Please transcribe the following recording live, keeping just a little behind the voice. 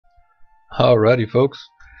Alrighty, folks.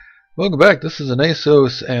 Welcome back. This is an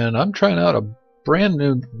ASOS, and I'm trying out a brand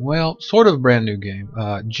new, well, sort of brand new game.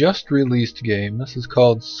 Just released game. This is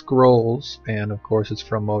called Scrolls, and of course it's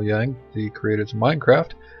from Mojang, the creators of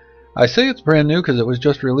Minecraft. I say it's brand new because it was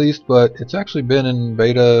just released, but it's actually been in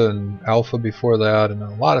beta and alpha before that, and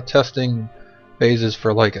a lot of testing phases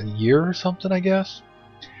for like a year or something, I guess.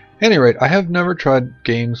 At any rate, I have never tried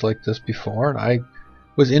games like this before, and I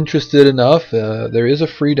was interested enough. There is a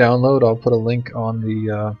free download. I'll put a link on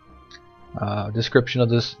the description of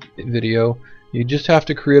this video. You just have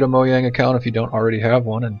to create a Mojang account if you don't already have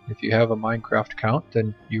one, and if you have a Minecraft account,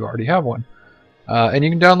 then you already have one. And you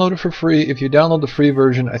can download it for free. If you download the free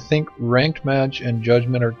version, I think Ranked Match and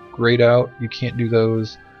Judgment are grayed out. You can't do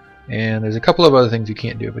those, and there's a couple of other things you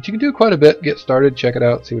can't do, but you can do quite a bit. Get started, check it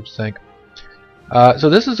out, see what you think. So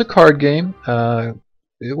this is a card game.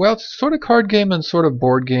 Well, it's sort of card game and sort of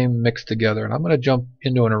board game mixed together, and I'm going to jump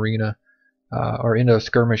into an arena or into a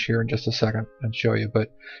skirmish here in just a second and show you.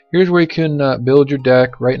 But here's where you can build your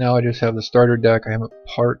deck. Right now I just have the starter deck. I haven't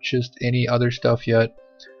purchased any other stuff yet.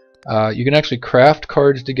 You can actually craft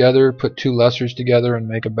cards together, put two lessers together and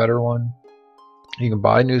make a better one. You can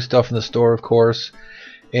buy new stuff in the store, of course,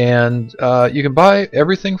 and you can buy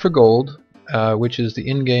everything for gold, which is the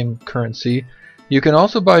in-game currency. You can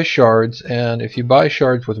also buy shards, and if you buy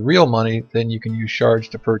shards with real money, then you can use shards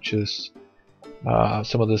to purchase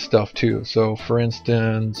some of this stuff too. So for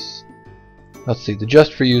instance, let's see, the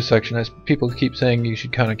Just For You section, people keep saying you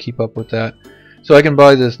should kind of keep up with that. So I can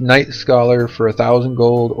buy this Knight Scholar for 1,000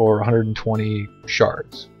 gold or 120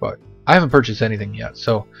 shards, but I haven't purchased anything yet.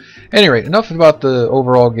 So anyway, enough about the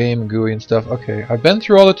overall game and GUI and stuff. Okay, I've been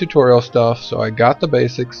through all the tutorial stuff, so I got the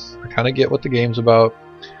basics. I kind of get what the game's about.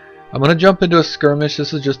 I'm going to jump into a skirmish.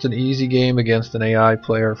 This is just an easy game against an AI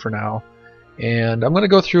player for now, and I'm going to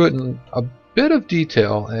go through it in a bit of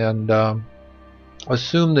detail and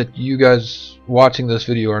assume that you guys watching this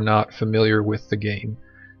video are not familiar with the game.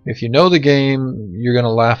 If you know the game, you're going to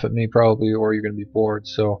laugh at me probably, or you're going to be bored.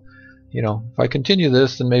 So, you know, if I continue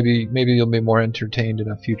this, then maybe you'll be more entertained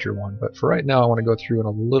in a future one. But for right now, I want to go through in a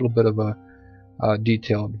little bit of a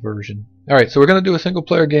detailed version. Alright, so we're going to do a single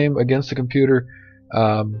player game against a computer.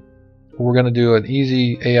 We're going to do an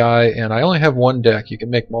easy AI, and I only have one deck. You can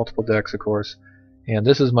make multiple decks, of course. And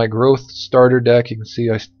this is my growth starter deck. You can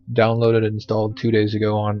see I downloaded and installed 2 days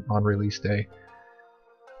ago on release day.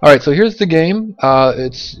 Alright, so here's the game.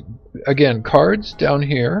 It's, again, cards down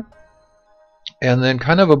here, and then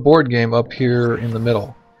kind of a board game up here in the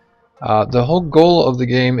middle. The whole goal of the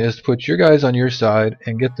game is to put your guys on your side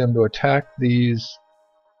and get them to attack these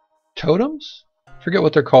totems? Forget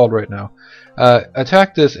what they're called right now.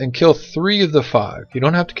 Attack this and kill 3 of the 5. You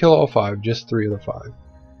don't have to kill all 5, just 3 of the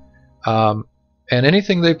 5. And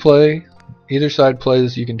anything they play, either side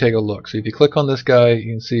plays, you can take a look. So if you click on this guy,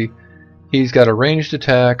 you can see he's got a ranged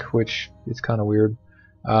attack, which is kind of weird.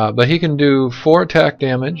 But he can do 4 attack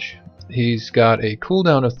damage. He's got a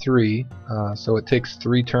cooldown of 3, so it takes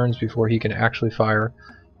 3 turns before he can actually fire.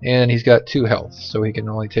 And he's got 2 health, so he can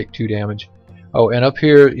only take 2 damage. Oh, and up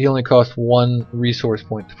here he only costs 1 resource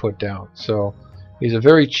point to put down. So he's a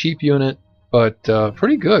very cheap unit, but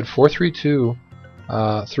pretty good. 432.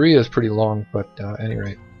 3 is pretty long, but at any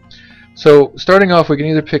rate. So starting off, we can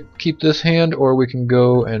either keep this hand, or we can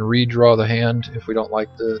go and redraw the hand if we don't like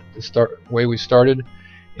the way we started.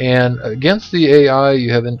 And against the AI,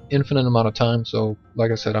 you have an infinite amount of time. So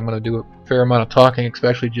like I said, I'm going to do a fair amount of talking,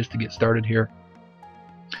 especially just to get started here.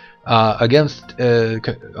 Against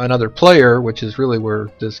another player, which is really where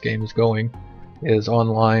this game is going, is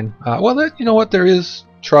online. Well, you know what? There is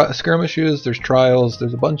skirmishes, there's trials,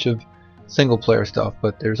 there's a bunch of single player stuff,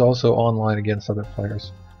 but there's also online against other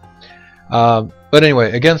players. But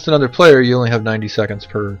anyway, against another player, you only have 90 seconds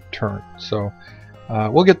per turn. So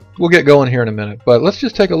we'll get going here in a minute. But let's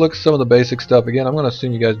just take a look at some of the basic stuff. Again, I'm going to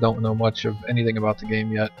assume you guys don't know much of anything about the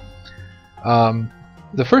game yet.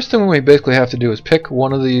 The first thing we basically have to do is pick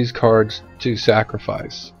one of these cards to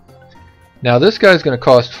sacrifice. Now this guy's going to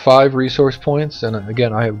cost 5 resource points, and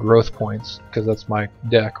again I have growth points because that's my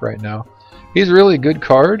deck right now. He's a really good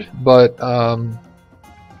card, but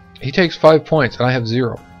he takes 5 points and I have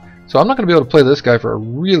 0. So I'm not going to be able to play this guy for a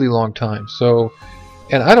really long time. So,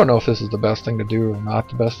 and I don't know if this is the best thing to do or not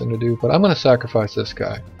the best thing to do, but I'm going to sacrifice this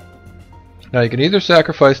guy. Now you can either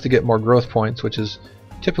sacrifice to get more growth points, which is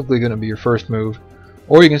typically going to be your first move,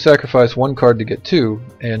 or you can sacrifice 1 card to get 2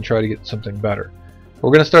 and try to get something better. We're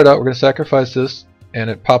going to start out, we're going to sacrifice this, and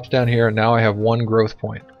it pops down here, and now I have 1 growth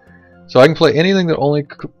point. So I can play anything that only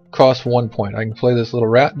costs 1 point. I can play this little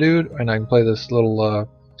rat dude, and I can play this little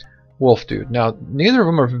Wolf Dude. Now, neither of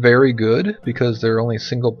them are very good because they're only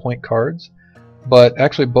single point cards, but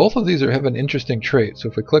actually both of these have an interesting trait. So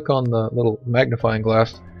if we click on the little magnifying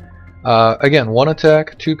glass, again, 1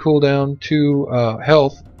 attack, 2 cooldown, 2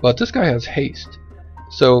 health, but this guy has haste.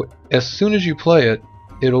 So as soon as you play it,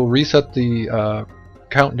 it'll reset the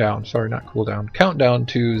countdown, sorry, not cooldown, countdown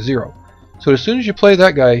to 0. So as soon as you play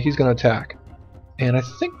that guy, he's going to attack. And I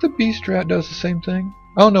think the Beast Rat does the same thing.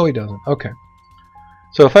 Oh, no, he doesn't. Okay.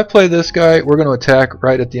 So if I play this guy, we're going to attack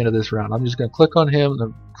right at the end of this round. I'm just going to click on him,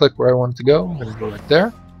 then click where I want it to go. I'm going to go right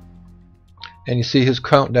there. And you see his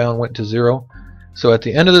countdown went to 0. So at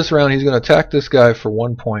the end of this round, he's going to attack this guy for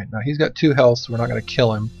 1 point. Now, he's got 2 health, so we're not going to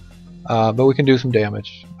kill him. But we can do some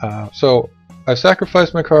damage. So I've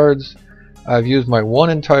sacrificed my cards. I've used my 1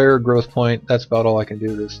 entire growth point. That's about all I can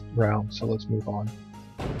do this round. So let's move on.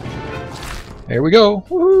 There we go.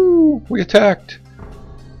 Woohoo! We attacked.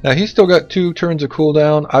 Now he's still got 2 turns of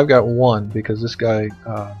cooldown. I've got 1 because this guy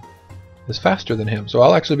is faster than him. So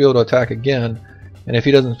I'll actually be able to attack again. And if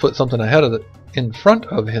he doesn't put something ahead of it in front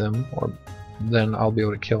of him, then I'll be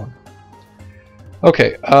able to kill him.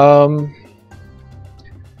 Okay.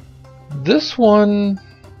 This one,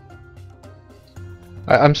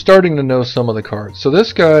 I'm starting to know some of the cards. So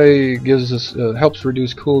this guy gives us helps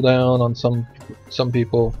reduce cooldown on some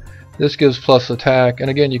people. This gives plus attack, and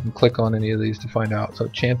again you can click on any of these to find out. So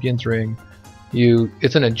Champion's Ring,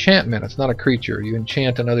 it's an enchantment, it's not a creature. You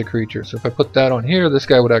enchant another creature. So if I put that on here, this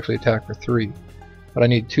guy would actually attack for 3. But I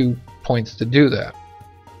need 2 points to do that.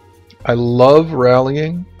 I love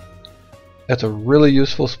Rallying. That's a really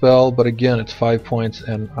useful spell, but again it's 5 points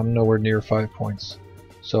and I'm nowhere near 5 points.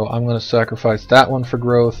 So I'm going to sacrifice that one for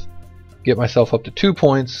growth, get myself up to 2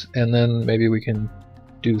 points, and then maybe we can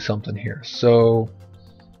do something here. So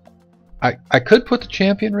I could put the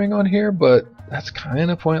Champion Ring on here, but that's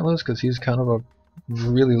kind of pointless because he's kind of a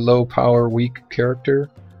really low power, weak character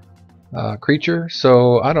creature.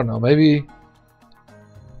 So I don't know, maybe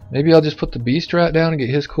I'll just put the Beast Rat down and get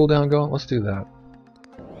his cooldown going. Let's do that.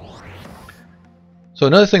 So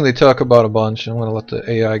another thing they talk about a bunch, and I'm going to let the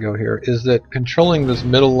AI go here, is that controlling this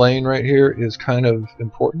middle lane right here is kind of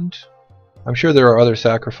important. I'm sure there are other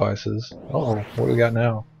sacrifices. Oh, what do we got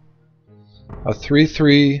now? A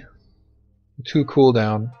 3/3, 2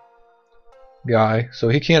 cooldown guy. So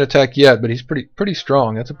he can't attack yet, but he's pretty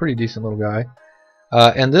strong. That's a pretty decent little guy.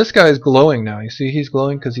 And this guy is glowing now. You see he's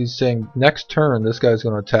glowing because he's saying next turn this guy's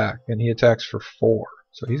going to attack, and he attacks for 4.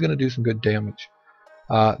 So he's going to do some good damage.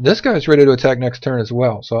 This guy's ready to attack next turn as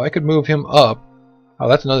well. So I could move him up. Oh,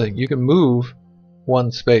 that's another thing. You can move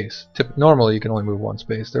 1 space. Normally you can only move 1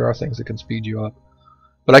 space. There are things that can speed you up.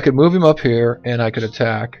 But I could move him up here, and I could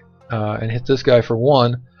attack and hit this guy for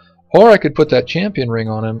 1. Or I could put that Champion Ring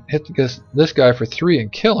on him, hit this guy for 3 and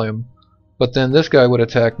kill him. But then this guy would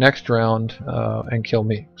attack next round and kill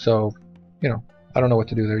me. So, you know, I don't know what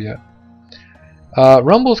to do there yet.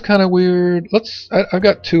 Rumble's kind of weird. I've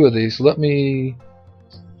got 2 of these. Let me...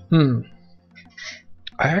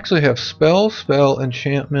 I actually have spell,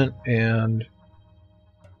 enchantment, and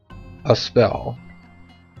a spell.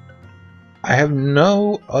 I have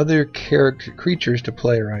no other creatures to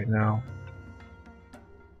play right now.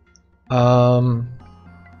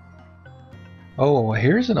 Oh,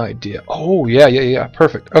 here's an idea. Oh, yeah,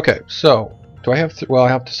 perfect. Okay, so do I have to? Well, I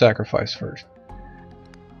have to sacrifice first.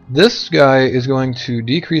 This guy is going to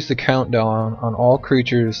decrease the countdown on all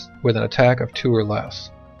creatures with an attack of 2 or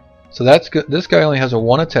less. So that's good. This guy only has a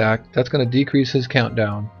 1 attack. That's going to decrease his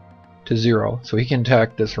countdown to 0, so he can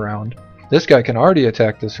attack this round. This guy can already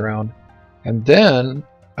attack this round, and then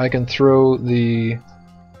I can throw the...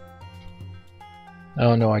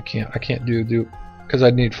 Oh no, I can't. I can't do because I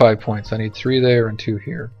need 5 points. I need 3 there and 2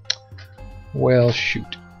 here. Well,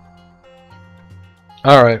 shoot.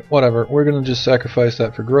 Alright, whatever. We're going to just sacrifice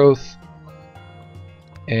that for growth.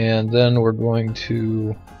 And then we're going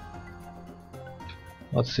to...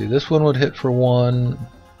 Let's see, this one would hit for 1.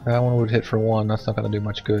 That one would hit for 1. That's not going to do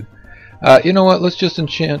much good. You know what? Let's just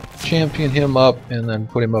champion him up and then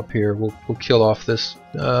put him up here. We'll kill off this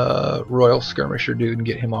Royal Skirmisher dude and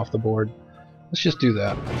get him off the board. Let's just do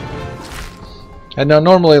that. And now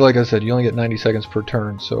normally, like I said, you only get 90 seconds per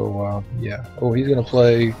turn, so yeah. Oh, he's going to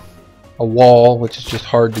play a wall, which is just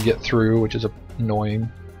hard to get through, which is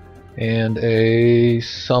annoying. And a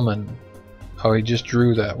summon. Oh, he just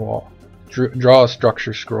drew that wall. Draw a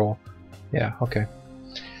structure scroll. Yeah, okay.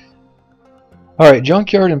 Alright,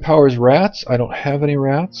 Junkyard empowers rats. I don't have any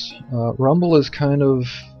rats. Rumble is kind of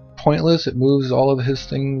pointless. It moves all of his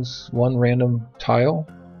things 1 random tile.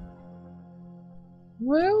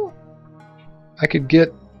 Well, I could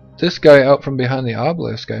get this guy out from behind the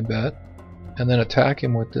obelisk, I bet. and then attack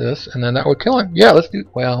him with this, and then that would kill him. Yeah, let's do,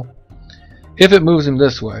 well, if it moves him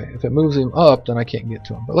this way. If it moves him up, then I can't get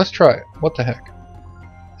to him. But let's try it. What the heck?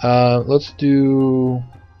 Let's do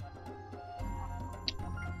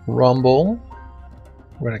Rumble.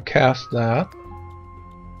 We're going to cast that.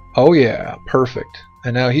 Oh yeah, perfect.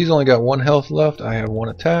 And now he's only got 1 health left. I have 1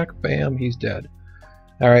 attack. Bam, he's dead.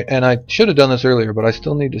 Alright, and I should have done this earlier, but I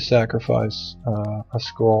still need to sacrifice a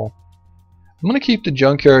scroll. I'm going to keep the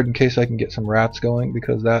junkyard in case I can get some rats going,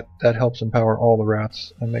 because that helps empower all the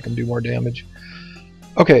rats and make them do more damage.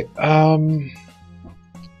 Okay, I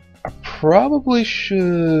probably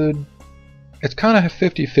should... It's kind of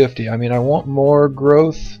 50-50. I mean, I want more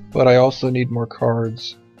growth, but I also need more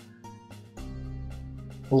cards.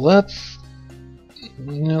 Let's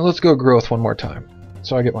go growth one more time,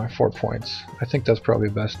 so I get my 4 points. I think that's probably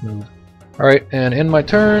the best move. Alright, and in my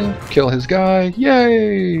turn, kill his guy.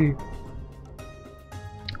 Yay!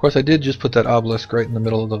 Of course, I did just put that obelisk right in the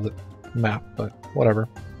middle of the map, but whatever.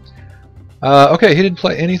 Okay, he didn't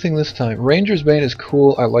play anything this time. Ranger's Bane is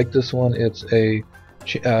cool. I like this one. It's a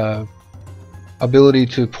ability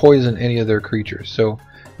to poison any of their creatures. So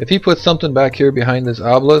if he puts something back here behind this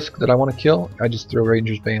obelisk that I want to kill, I just throw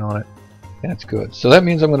Ranger's Bane on it, and it's good. So that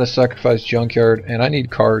means I'm going to sacrifice Junkyard, and I need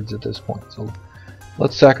cards at this point. So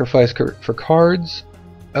let's sacrifice for cards.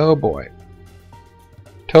 Oh boy.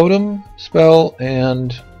 Totem, spell,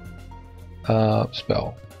 and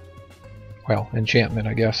spell. Well, enchantment,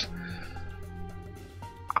 I guess.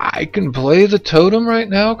 I can play the totem right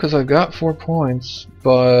now because I've got 4 points,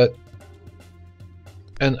 but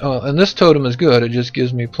and this totem is good. It just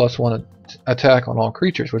gives me +1 attack on all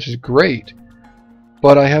creatures, which is great.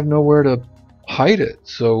 But I have nowhere to hide it,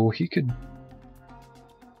 so he could.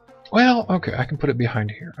 Well, okay, I can put it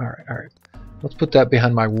behind here. All right. Let's put that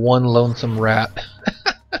behind my 1 lonesome rat.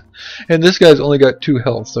 And this guy's only got 2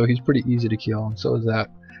 health, so he's pretty easy to kill, and so is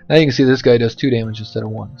that. Now you can see this guy does 2 damage instead of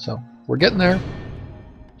 1. So we're getting there.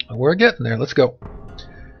 We're getting there. Let's go.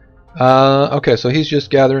 Okay, so he's just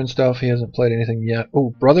gathering stuff. He hasn't played anything yet. Oh,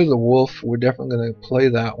 Brother the Wolf. We're definitely going to play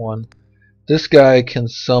that one. This guy can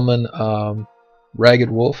summon Ragged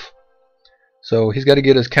Wolf. So he's got to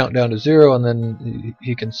get his count down to 0, and then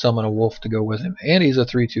he can summon a wolf to go with him. And he's a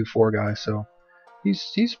 3/2/4 guy, so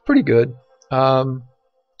he's pretty good.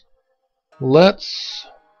 Let's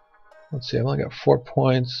see. I've only got 4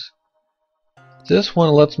 points. This one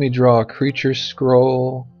lets me draw a creature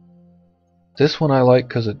scroll. This one I like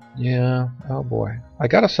because it, yeah, oh boy. I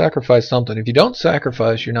gotta sacrifice something. If you don't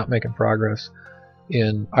sacrifice, you're not making progress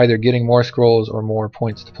in either getting more scrolls or more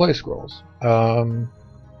points to play scrolls.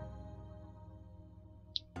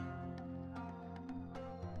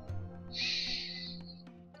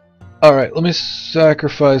 Alright, let me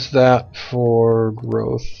sacrifice that for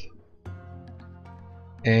growth.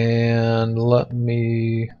 And let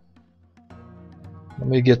me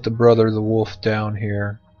get the Brother the Wolf down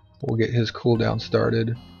here. We'll get his cooldown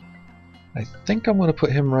started. I think I'm going to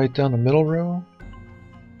put him right down the middle row.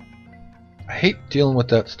 I hate dealing with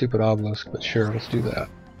that stupid obelisk, but sure, let's do that.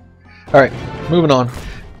 Alright, moving on.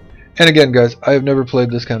 And again, guys, I have never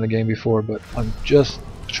played this kind of game before, but I'm just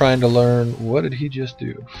trying to learn. What did he just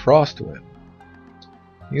do? Frostwind.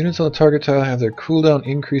 Units on the target tile have their cooldown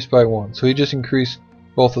increased by 1. So he just increased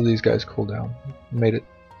both of these guys' cooldown. Made it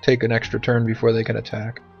take an extra turn before they can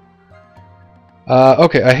attack.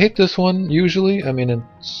 Okay, I hate this one usually. I mean, in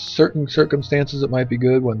certain circumstances it might be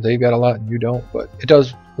good when they've got a lot and you don't, but it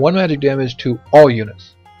does 1 magic damage to all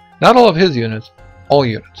units. Not all of his units, all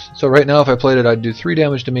units. So right now if I played it, I'd do 3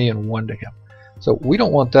 damage to me and 1 to him. So we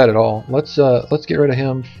don't want that at all. Let's get rid of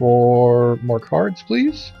him for more cards,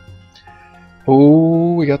 please.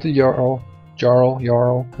 Oh, we got the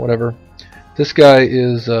Jarl, whatever. This guy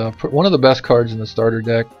is one of the best cards in the starter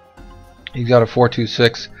deck. He's got a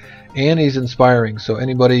 4/2/6, and he's inspiring. So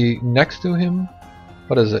anybody next to him,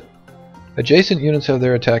 what is it? Adjacent units have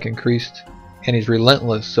their attack increased, and he's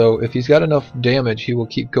relentless. So if he's got enough damage, he will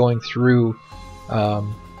keep going through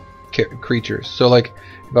creatures. So like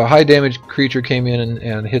if a high damage creature came in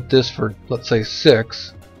and hit this for, let's say,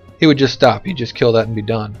 6, he would just stop. He'd just kill that and be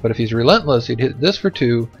done. But if he's relentless, he'd hit this for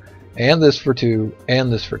 2, and this for 2, and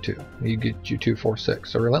this for 2. You get you 2, 4, 6.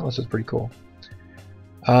 So relentless is pretty cool.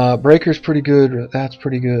 Breaker's pretty good. That's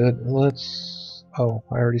pretty good. Let's. Oh,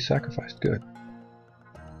 I already sacrificed. Good.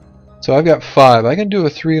 So I've got 5. I can do a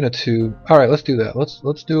 3 and a 2. All right, let's do that.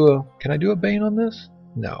 Let's do a. Can I do a Bane on this?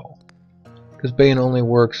 No, because Bane only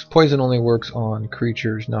works. Poison only works on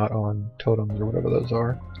creatures, not on totems or whatever those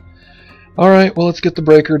are. All right. Well, let's get the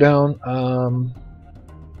Breaker down.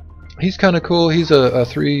 He's kind of cool. He's a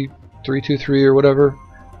 3/3/2/3 or whatever.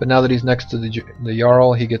 But now that he's next to the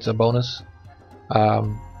Jarl, he gets a bonus.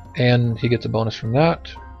 And he gets a bonus from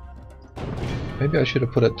that. Maybe I should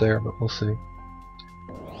have put it there, but we'll see.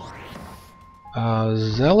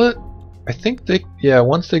 Zealot, I think they, yeah,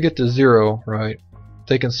 once they get to 0, right,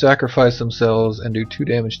 they can sacrifice themselves and do 2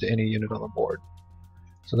 damage to any unit on the board.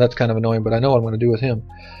 So that's kind of annoying, but I know what I'm going to do with him.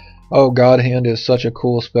 Oh, God Hand is such a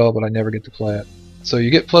cool spell, but I never get to play it. So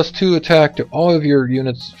you get +2 attack to all of your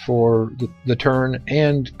units for the turn,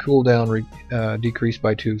 and cooldown decreased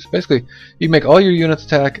by 2. So basically, you make all your units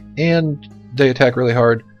attack, and they attack really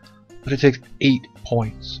hard, but it takes 8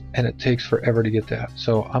 points, and it takes forever to get that.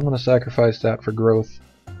 So I'm going to sacrifice that for growth.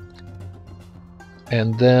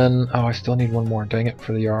 And then, oh, I still need one more, dang it,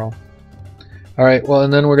 for the Jarl. Alright, well,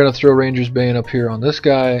 and then we're going to throw Ranger's Bane up here on this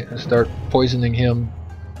guy and start poisoning him.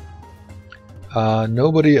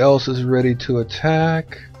 Nobody else is ready to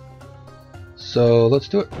attack, so let's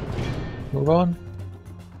do it. Move on.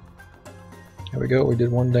 There we go, we did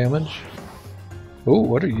 1 damage. Ooh,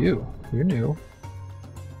 what are you? You're new.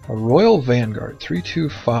 A Royal Vanguard,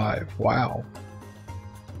 325. Wow.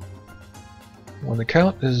 When the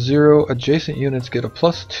count is 0, adjacent units get a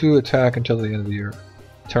 +2 attack until the end of the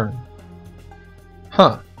turn.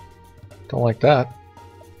 Huh. Don't like that.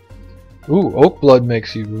 Ooh, Oak Blood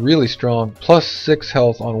makes you really strong. +6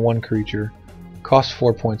 health on 1 creature. Costs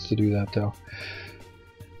 4 points to do that, though.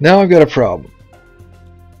 Now I've got a problem.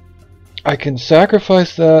 I can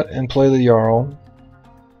sacrifice that and play the Jarl,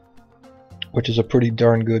 which is a pretty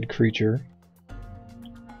darn good creature.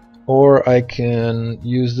 Or I can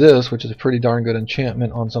use this, which is a pretty darn good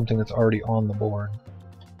enchantment on something that's already on the board.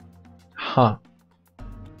 Huh.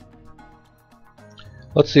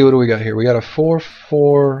 Let's see, what do we got here? We got a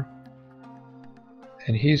 4/4,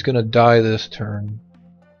 and he's gonna die this turn.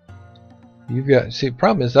 You've got, see, the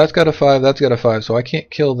problem is that's got a 5, that's got a 5, so I can't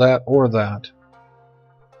kill that or that.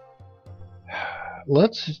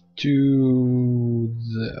 Let's do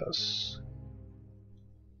this.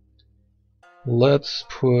 Let's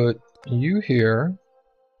put you here.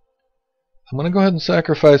 I'm gonna go ahead and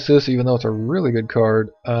sacrifice this, even though it's a really good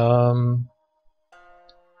card.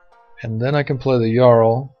 And then I can play the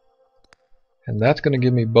Jarl, and that's gonna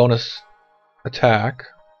give me bonus attack.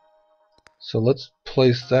 So let's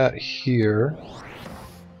place that here.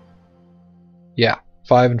 Yeah,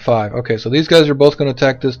 5 and 5. Okay, so these guys are both gonna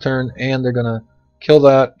attack this turn, and they're gonna kill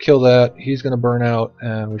that, he's gonna burn out,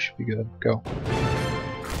 and we should be good. Go.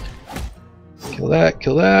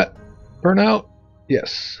 Kill that, burn out.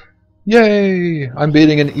 Yes. Yay! I'm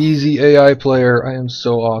beating an easy AI player. I am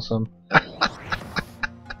so awesome.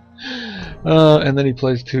 And then he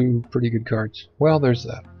plays 2 pretty good cards. Well, there's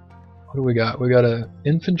that. What do we got? We got a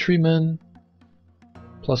infantryman,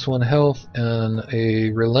 +1 health, and a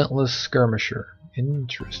relentless skirmisher.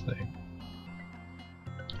 Interesting.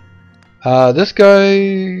 This guy,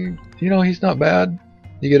 you know, he's not bad.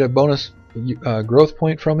 You get a bonus growth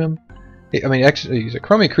point from him. I mean, actually, he's a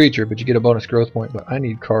crummy creature, but you get a bonus growth point. But I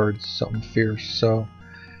need cards, something fierce. So,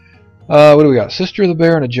 what do we got? Sister of the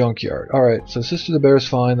Bear and a Junkyard. Alright, so Sister of the Bear is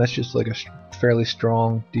fine. That's just like a fairly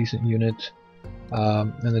strong, decent unit.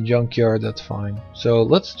 And the Junkyard, that's fine. So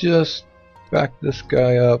let's just back this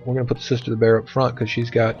guy up. We're going to put the Sister of the Bear up front because she's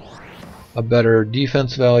got a better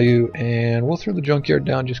defense value. And we'll throw the Junkyard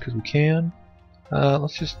down just because we can.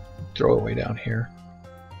 Let's just throw it way down here.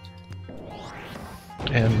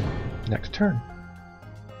 And next turn.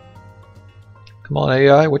 Come on,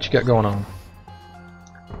 AI, what you got going on?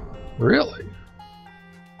 Really?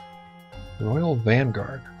 Royal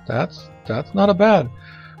Vanguard. That's not a bad.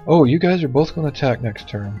 Oh, you guys are both going to attack next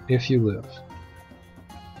turn if you live.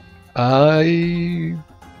 I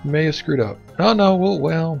may have screwed up. Oh no,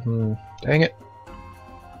 well, dang it.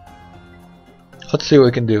 Let's see what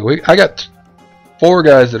we can do. I got 4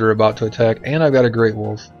 guys that are about to attack, and I've got a Great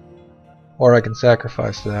Wolf. Or I can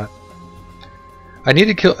sacrifice that. I need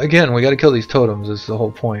to kill, again, we got to kill these totems is the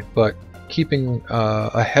whole point, but keeping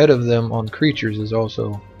ahead of them on creatures is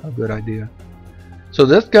also a good idea. So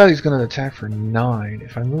this guy's going to attack for 9.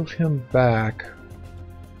 If I move him back,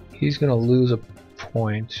 he's going to lose a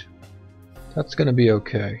point. That's going to be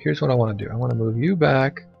okay. Here's what I want to do. I want to move you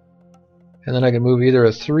back, and then I can move either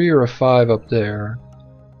a 3 or a 5 up there.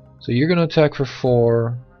 So you're going to attack for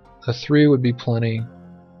 4. A 3 would be plenty.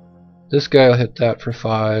 This guy will hit that for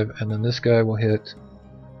 5, and then this guy will hit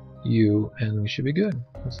you, and we should be good.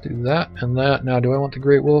 Let's do that and that. Now, do I want the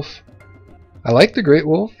Great Wolf? I like the Great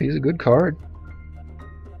Wolf. He's a good card.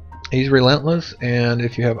 He's relentless, and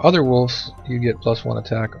if you have other wolves, you get +1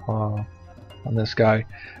 attack on this guy.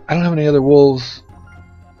 I don't have any other wolves.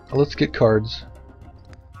 Let's get cards.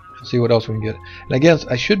 See what else we can get. And I guess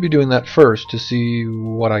I should be doing that first to see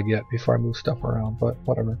what I get before I move stuff around, but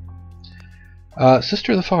whatever.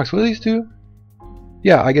 Sister of the Fox, what do these do?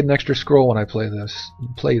 Yeah, I get an extra scroll when I play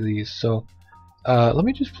these. So let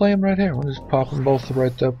me just play them right here. We'll just pop them both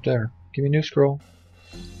right up there. Give me a new scroll.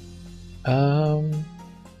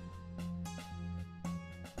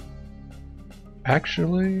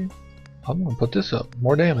 Actually, I'm gonna put this up.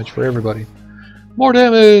 More damage for everybody. More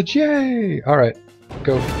damage! Yay! Alright,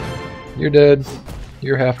 go. You're dead.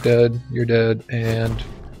 You're half dead. You're dead. And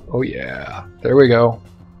oh yeah. There we go.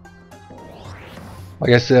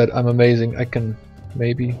 Like I said, I'm amazing. I can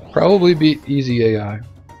probably beat easy AI.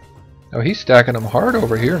 Oh, he's stacking them hard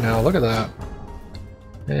over here now. Look at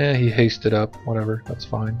that. He hasted up. Whatever. That's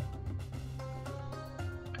fine.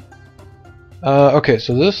 Okay,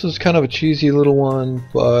 so this is kind of a cheesy little one,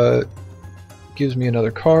 but gives me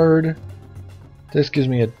another card. This gives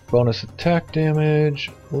me a bonus attack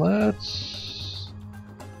damage. Let's...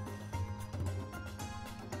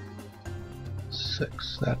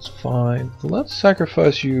 6, that's fine. Let's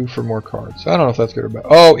sacrifice you for more cards. I don't know if that's good or bad.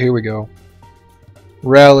 Oh, here we go.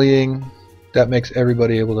 Rallying. That makes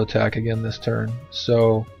everybody able to attack again this turn.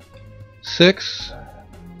 So, 6,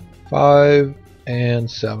 5,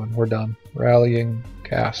 and 7. We're done. Rallying,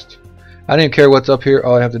 cast. I don't even care what's up here.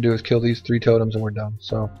 All I have to do is kill these 3 totems and we're done.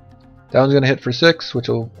 So that one's going to hit for 6, which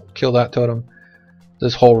will kill that totem.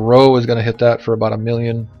 This whole row is going to hit that for about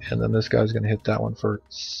 1,000,000, and then this guy's going to hit that one for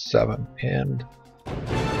 7. And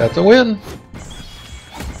that's a win.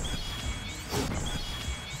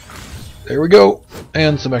 There we go.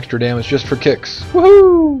 And some extra damage just for kicks.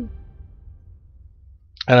 Woohoo!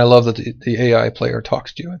 And I love that the AI player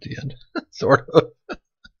talks to you at the end. Sort of.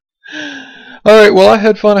 Alright, well, I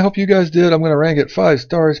had fun. I hope you guys did. I'm going to rank it 5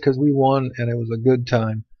 stars because we won and it was a good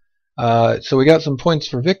time. So we got some points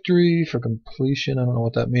for victory, for completion. I don't know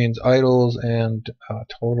what that means. Idols and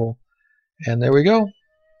total. And there we go.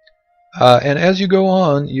 And as you go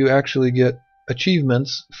on, you actually get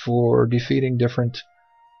achievements for defeating different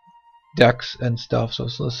decks and stuff. So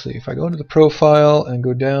let's see. If I go into the profile and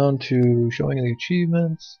go down to showing the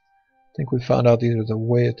achievements, I think we found out these are the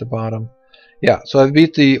way at the bottom. Yeah, so I've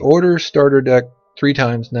beat the Order starter deck 3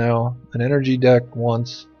 times now, an Energy deck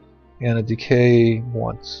once, and a Decay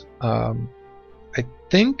once. I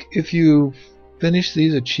think if you finish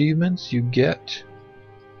these achievements, you get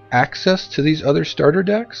access to these other starter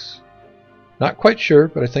decks. Not quite sure,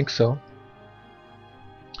 but I think so.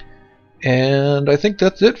 And I think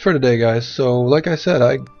that's it for today, guys. So, like I said,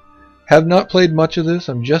 I have not played much of this.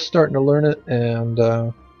 I'm just starting to learn it, and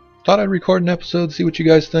thought I'd record an episode, see what you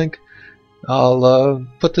guys think. I'll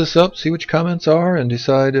put this up, see what your comments are, and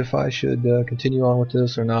decide if I should continue on with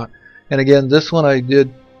this or not. And again, this one I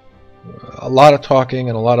did a lot of talking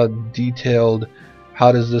and a lot of detailed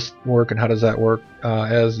how does this work and how does that work.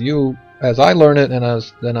 As I learn it, and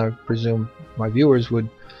then I presume my viewers would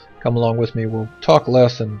come along with me, we'll talk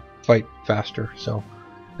less and fight faster. So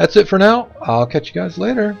that's it for now. I'll catch you guys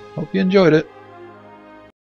later. Hope you enjoyed it.